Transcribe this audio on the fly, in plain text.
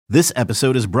This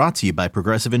episode is brought to you by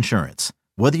Progressive Insurance.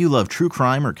 Whether you love true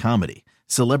crime or comedy,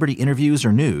 celebrity interviews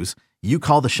or news, you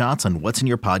call the shots on what's in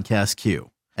your podcast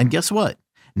queue. And guess what?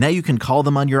 Now you can call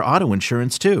them on your auto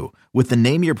insurance too with the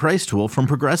Name Your Price tool from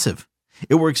Progressive.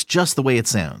 It works just the way it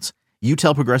sounds. You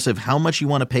tell Progressive how much you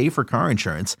want to pay for car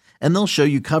insurance, and they'll show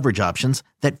you coverage options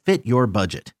that fit your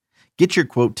budget. Get your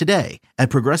quote today at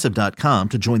Progressive.com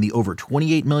to join the over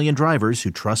 28 million drivers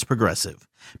who trust Progressive.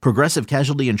 Progressive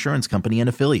Casualty Insurance Company and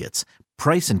Affiliates.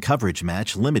 Price and coverage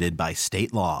match limited by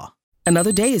state law.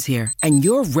 Another day is here, and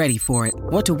you're ready for it.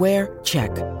 What to wear?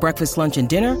 Check. Breakfast, lunch, and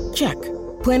dinner? Check.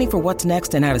 Planning for what's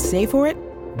next and how to save for it?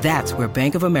 That's where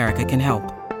Bank of America can help.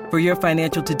 For your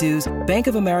financial to-dos, Bank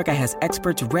of America has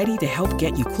experts ready to help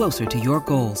get you closer to your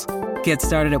goals. Get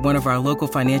started at one of our local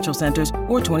financial centers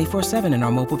or 24/7 in our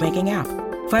mobile banking app.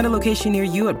 Find a location near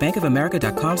you at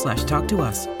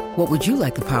bankofamerica.com/talktous. What would you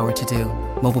like the power to do?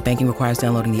 Mobile banking requires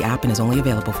downloading the app and is only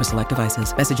available for select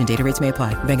devices. Message and data rates may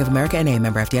apply. Bank of America N.A.,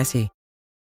 member FDIC.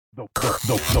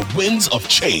 The winds of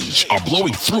change are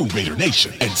blowing through Raider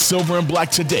Nation, and Silver and Black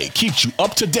Today keeps you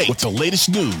up to date with the latest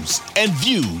news and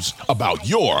views about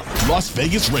your Las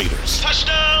Vegas Raiders.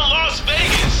 Touchdown, Las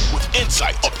Vegas! With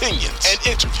insight, opinions, and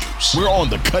interviews. We're on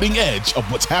the cutting edge of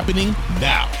what's happening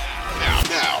now.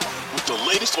 With the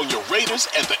latest on your Raiders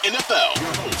and the NFL.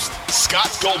 Your host, Scott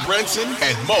Goldbranson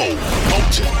and Mo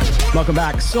Moton. Welcome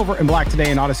back. Silver and Black Today,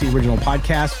 an Odyssey original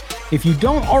podcast. If you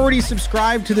don't already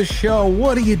subscribe to the show,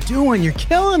 what are you doing? You're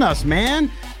killing us, man.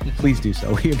 Please do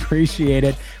so. We appreciate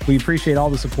it. We appreciate all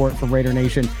the support from Raider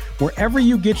Nation. Wherever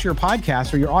you get your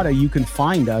podcast or your audio, you can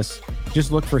find us.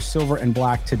 Just look for Silver and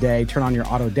Black Today. Turn on your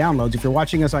auto downloads. If you're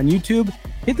watching us on YouTube,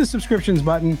 hit the subscriptions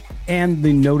button and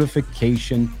the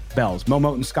notification bells. Mo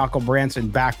Moton, Scott Branson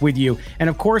back with you. And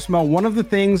of course, Mo, one of the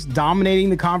things dominating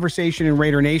the conversation in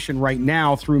Raider Nation right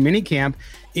now through minicamp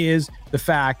is the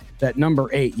fact that number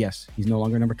 8, yes, he's no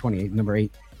longer number 28, number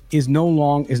 8 is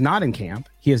not in camp.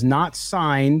 He has not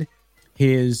signed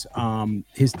his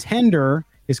tender,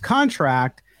 his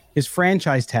contract, his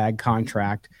franchise tag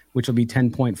contract, which will be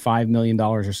 $10.5 million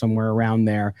or somewhere around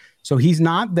there. So he's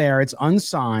not there. It's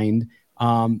unsigned.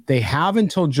 They have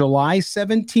until July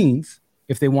 17th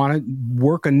if they want to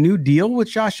work a new deal with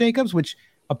Josh Jacobs, which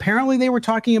apparently they were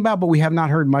talking about, but we have not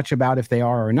heard much about if they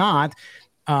are or not.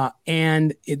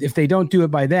 And if they don't do it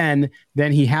by then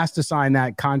he has to sign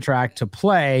that contract to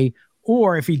play.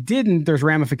 Or if he didn't, there's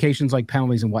ramifications like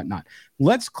penalties and whatnot.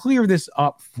 Let's clear this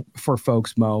up for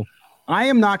folks, Mo. I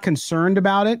am not concerned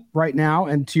about it right now.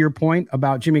 And to your point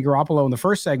about Jimmy Garoppolo in the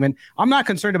first segment, I'm not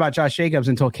concerned about Josh Jacobs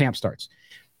until camp starts.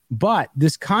 But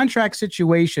this contract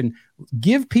situation,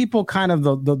 give people kind of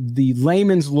the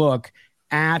layman's look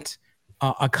at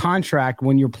a contract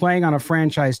when you're playing on a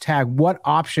franchise tag, what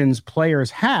options players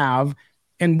have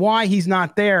and why he's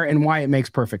not there and why it makes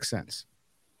perfect sense.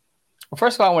 Well,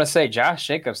 first of all, I want to say Josh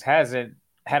Jacobs hasn't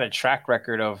had a track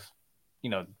record of,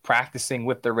 practicing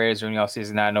with the Raiders during the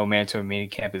offseason. I know mandatory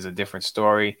minicamp is a different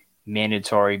story,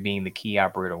 mandatory being the key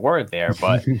operator word there.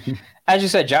 But as you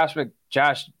said,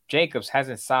 Josh Jacobs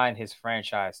hasn't signed his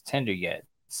franchise tender yet.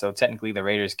 So technically the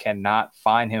Raiders cannot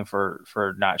fine him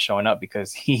for not showing up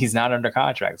because he's not under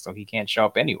contract. So he can't show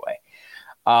up anyway.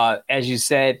 As you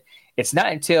said, it's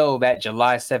not until that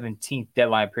July 17th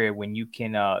deadline period when you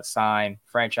can sign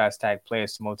franchise tag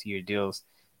players to multi-year deals.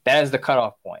 That is the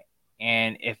cutoff point.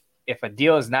 And if a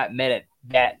deal is not met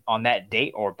on that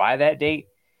date or by that date,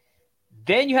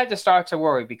 then you have to start to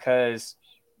worry because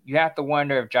you have to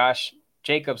wonder if Josh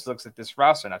Jacobs looks at this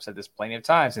roster, and I've said this plenty of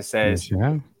times, and says,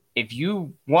 if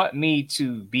you want me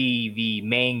to be the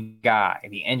main guy,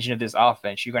 the engine of this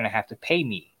offense, you're going to have to pay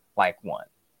me like one.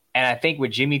 And I think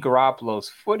with Jimmy Garoppolo's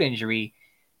foot injury,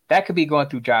 that could be going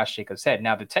through Josh Jacobs' head.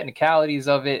 Now, the technicalities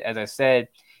of it, as I said,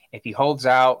 if he holds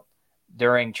out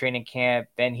during training camp,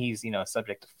 then he's,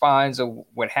 subject to fines or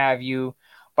what have you.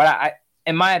 But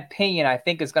in my opinion, I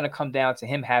think it's going to come down to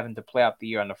him having to play out the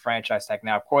year on the franchise tag.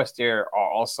 Now, of course, there are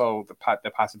also the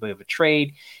possibility of a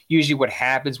trade. Usually what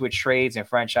happens with trades and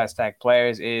franchise tag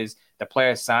players is the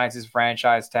player signs his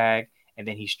franchise tag and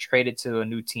then he's traded to a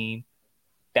new team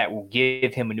that will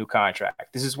give him a new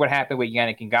contract. This is what happened with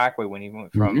Yannick Ngakoue when he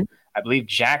went from, I believe,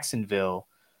 Jacksonville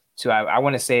to, I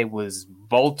want to say it was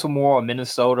Baltimore or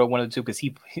Minnesota, one of the two, because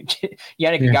Yannick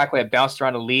Ngakoue had bounced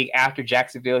around the league. After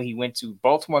Jacksonville, he went to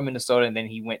Baltimore, Minnesota, and then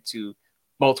he went to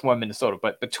Baltimore, Minnesota.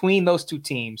 But between those two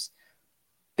teams,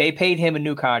 they paid him a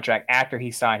new contract after he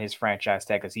signed his franchise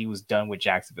tag because he was done with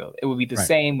Jacksonville. It would be the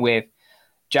same with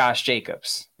Josh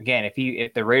Jacobs. Again,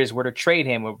 if the Raiders were to trade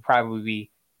him, it would probably be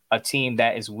a team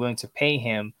that is willing to pay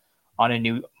him on a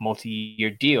new multi-year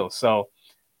deal. So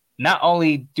not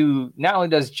only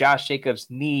does Josh Jacobs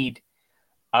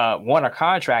want a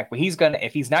contract, but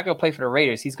if he's not going to play for the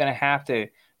Raiders, he's going to have to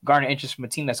garner interest from a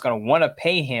team that's going to want to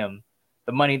pay him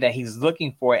the money that he's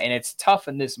looking for. And it's tough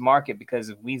in this market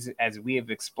because as we have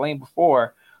explained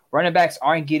before, running backs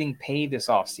aren't getting paid this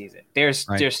offseason. There's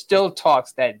still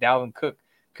talks that Dalvin Cook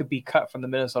could be cut from the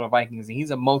Minnesota Vikings, and he's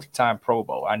a multi-time Pro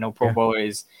Bowler. I know Pro Bowler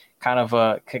is kind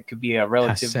of could be a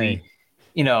relatively,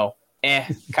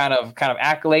 kind of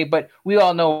accolade, but we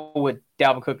all know what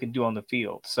Dalvin Cook can do on the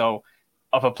field. So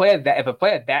if a player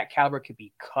that caliber could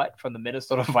be cut from the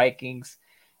Minnesota Vikings,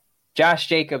 Josh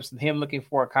Jacobs, him looking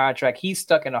for a contract, he's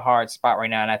stuck in a hard spot right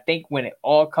now. And I think when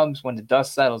the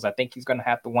dust settles, I think he's going to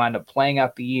have to wind up playing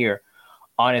out the year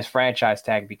on his franchise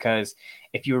tag, because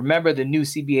if you remember the new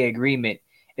CBA agreement,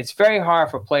 it's very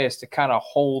hard for players to kind of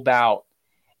hold out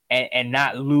and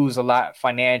not lose a lot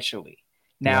financially.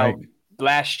 Now,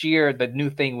 last year, the new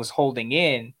thing was holding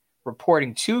in,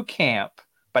 reporting to camp,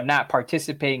 but not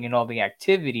participating in all the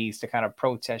activities to kind of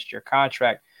protest your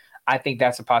contract. I think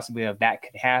that's a possibility that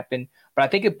could happen. But I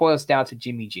think it boils down to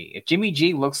Jimmy G. If Jimmy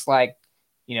G looks like,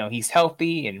 he's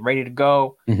healthy and ready to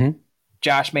go,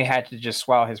 Josh may have to just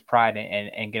swallow his pride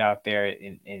and get out there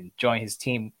and join his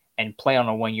team and play on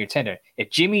a one-year tender.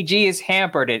 If Jimmy G is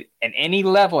hampered at any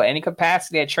level, any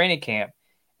capacity at training camp,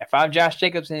 if I'm Josh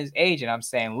Jacobs and his agent, I'm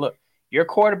saying, look, your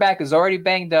quarterback is already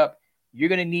banged up. You're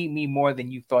going to need me more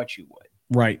than you thought you would.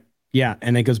 Right. Yeah,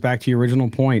 and it goes back to your original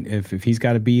point. If he's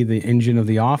got to be the engine of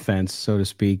the offense, so to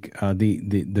speak,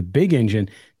 the big engine,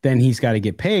 then he's got to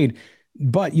get paid.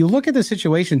 But you look at the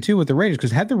situation too with the Raiders,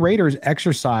 because had the Raiders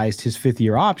exercised his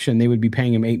fifth-year option, they would be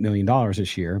paying him $8 million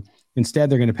this year. Instead,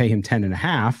 they're going to pay him $10.5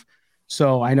 million.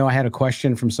 So I know I had a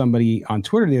question from somebody on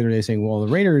Twitter the other day saying, well,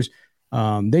 the Raiders,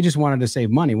 they just wanted to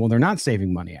save money. Well, they're not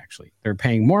saving money, actually. They're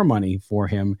paying more money for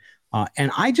him.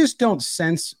 And I just don't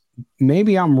sense,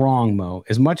 maybe I'm wrong, Mo,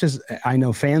 as much as I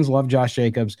know fans love Josh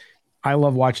Jacobs. I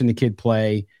love watching the kid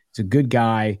play. He's a good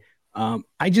guy.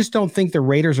 I just don't think the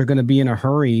Raiders are going to be in a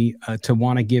hurry to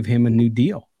want to give him a new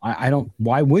deal. I don't.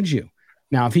 Why would you?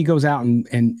 Now, if he goes out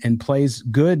and plays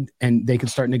good, and they could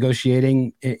start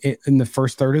negotiating in the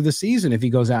first third of the season, if he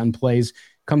goes out and plays,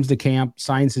 comes to camp,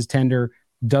 signs his tender,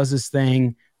 does his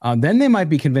thing, then they might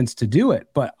be convinced to do it.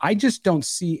 But I just don't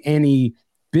see any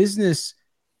business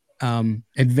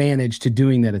advantage to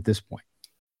doing that at this point.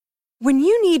 When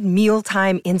you need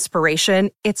mealtime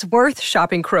inspiration, it's worth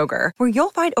shopping Kroger, where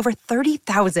you'll find over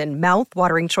 30,000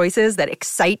 mouth-watering choices that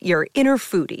excite your inner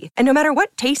foodie. And no matter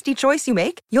what tasty choice you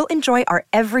make, you'll enjoy our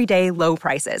everyday low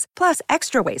prices, plus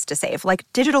extra ways to save, like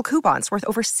digital coupons worth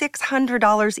over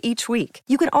 $600 each week.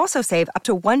 You can also save up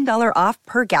to $1 off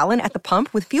per gallon at the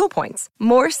pump with fuel points.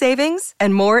 More savings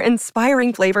and more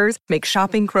inspiring flavors make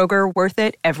shopping Kroger worth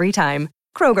it every time.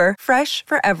 Kroger, fresh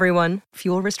for everyone.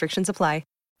 Fuel restrictions apply.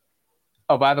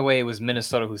 Oh, by the way, it was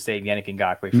Minnesota who saved Yannick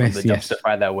Ngakoue from the dumpster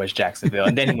fire that was Jacksonville,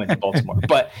 and then he went to Baltimore.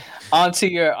 But onto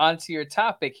your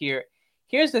topic here.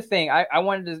 Here's the thing. I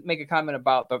wanted to make a comment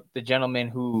about the gentleman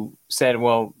who said,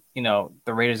 well, the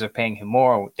Raiders are paying him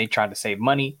more. They tried to save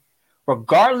money.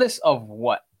 Regardless of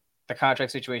what the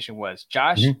contract situation was,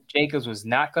 Josh Jacobs was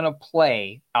not going to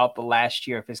play out the last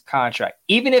year of his contract.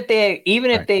 Even if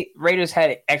the Raiders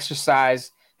had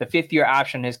exercised the fifth-year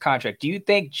option in his contract, do you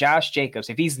think Josh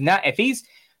Jacobs, if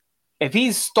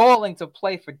he's stalling to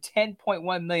play for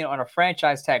 $10.1 million on a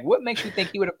franchise tag, what makes you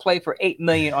think he would have played for $8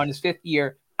 million on his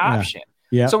fifth-year option?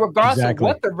 Yeah, so regardless of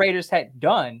what the Raiders had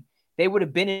done, they would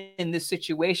have been in this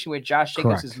situation where Josh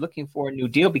Jacobs is looking for a new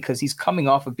deal because he's coming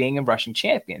off of being a rushing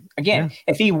champion. Again,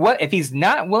 if he's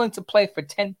not willing to play for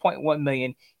 $10.1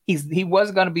 million, he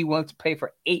was going to be willing to pay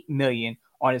for $8 million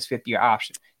on his fifth-year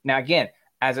option. Now, again,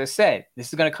 as I said, this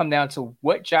is going to come down to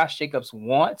what Josh Jacobs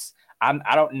wants.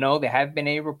 I don't know. There haven't been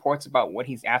any reports about what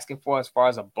he's asking for as far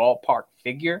as a ballpark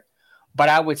figure. But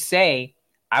I would say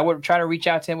I would try to reach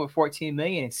out to him with $14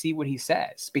 million and see what he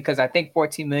says, because I think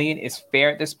 $14 million is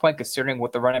fair at this point, considering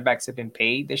what the running backs have been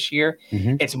paid this year.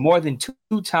 It's more than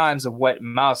two times of what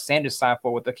Miles Sanders signed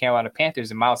for with the Carolina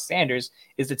Panthers, and Miles Sanders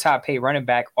is the top paid running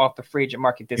back off the free agent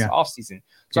market this offseason.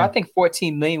 So I think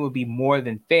 $14 million would be more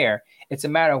than fair. It's a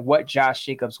matter of what Josh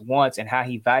Jacobs wants and how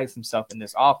he values himself in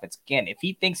this offense. Again, if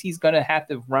he thinks he's going to have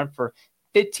to run for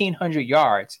 1,500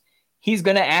 yards, he's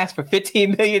going to ask for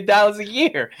 $15 million a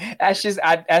year. That's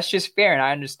just fair, and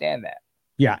I understand that.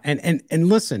 Yeah, and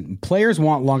listen, players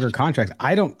want longer contracts.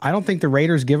 I don't think the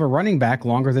Raiders give a running back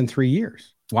longer than 3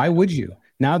 years. Why would you?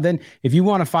 Now then, if you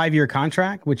want a 5-year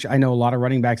contract, which I know a lot of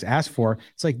running backs ask for,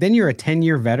 it's like then you're a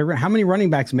 10-year veteran. How many running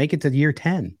backs make it to year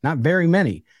 10? Not very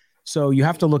many. So you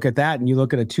have to look at that, and you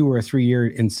look at a 2 or 3 year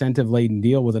incentive-laden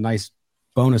deal with a nice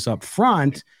bonus up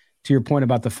front, to your point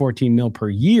about the 14 mil per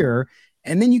year,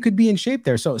 and then you could be in shape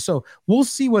there. So we'll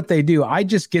see what they do. I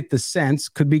just get the sense,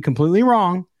 could be completely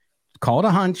wrong, call it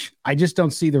a hunch, I just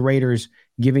don't see the Raiders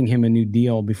giving him a new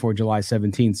deal before July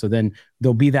 17th. So then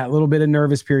there'll be that little bit of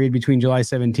nervous period between July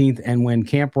 17th and when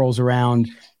camp rolls around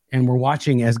and we're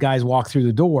watching as guys walk through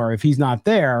the door. If he's not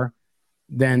there,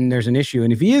 then there's an issue.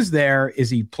 And if he is there, is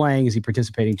he playing? Is he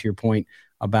participating, to your point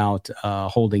about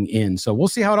holding in? So we'll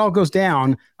see how it all goes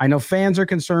down. I know fans are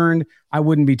concerned. I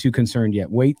wouldn't be too concerned yet.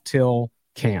 Wait till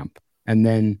camp, and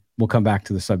then we'll come back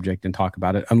to the subject and talk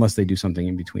about it, unless they do something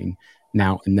in between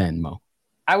now and then, Mo.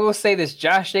 I will say this,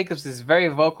 Josh Jacobs is very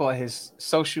vocal on his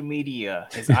social media,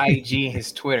 his IG,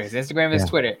 his Twitter, his Instagram, his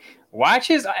Twitter. Watch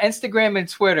his Instagram and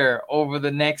Twitter over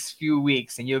the next few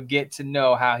weeks, and you'll get to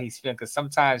know how he's feeling, because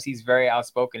sometimes he's very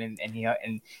outspoken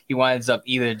and he winds up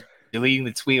either deleting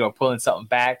the tweet or pulling something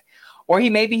back, or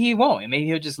maybe he won't, and maybe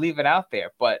he'll just leave it out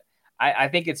there. But I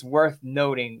think it's worth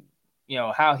noting,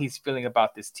 how he's feeling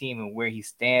about this team and where he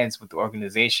stands with the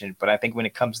organization. But I think when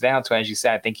it comes down to, as you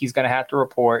said, I think he's going to have to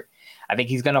report. I think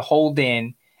he's going to hold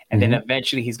in, and then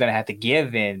eventually he's going to have to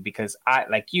give in, because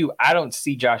I don't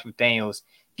see Josh McDaniels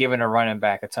giving a running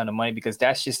back a ton of money, because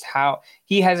that's just how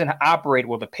he hasn't operated.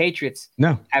 Well, the Patriots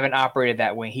haven't operated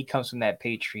that way. He comes from that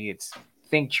Patriots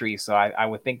think tree. So I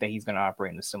would think that he's going to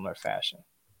operate in a similar fashion.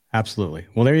 Absolutely.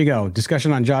 Well, there you go.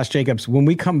 Discussion on Josh Jacobs. When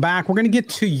we come back, we're going to get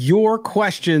to your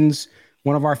questions.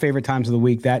 One of our favorite times of the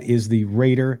week. That is the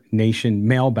Raider Nation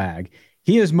mailbag.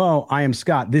 He is Mo. I am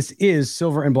Scott. This is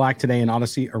Silver and Black Today, an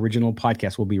Odyssey original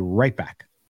podcast. We'll be right back.